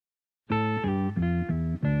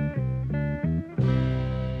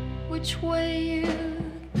Which way you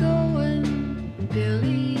going,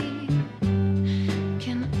 Billy?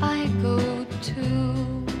 Can I go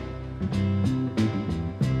too?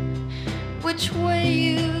 Which way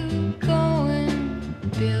you going,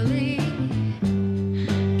 Billy?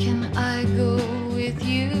 Can I go with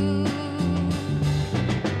you?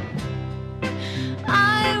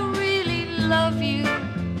 I really love you,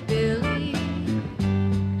 Billy,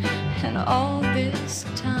 and all this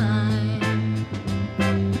time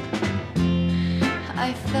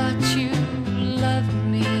I thought you loved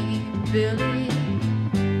me, Billy,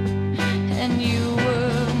 and you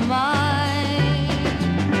were mine.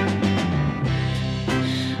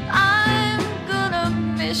 I'm gonna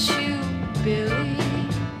miss you, Billy,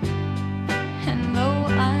 and though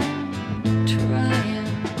I'm trying,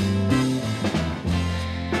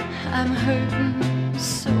 I'm hurting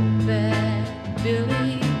so bad,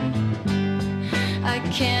 Billy, I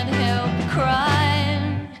can't help crying.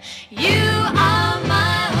 You are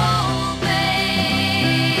my whole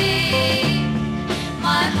babe,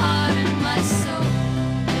 my heart and my soul,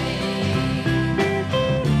 babe.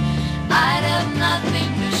 I'd have nothing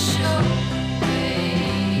to show,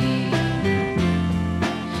 babe,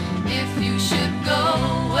 if you should go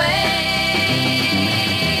away.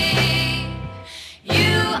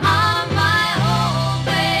 You are my whole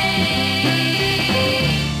babe,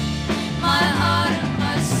 my heart and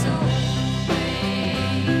my soul,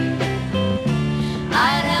 babe.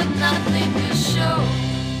 I'd have nothing to show,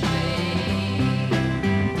 babe,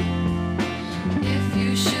 if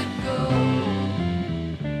you should go.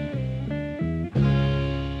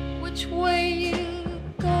 Which way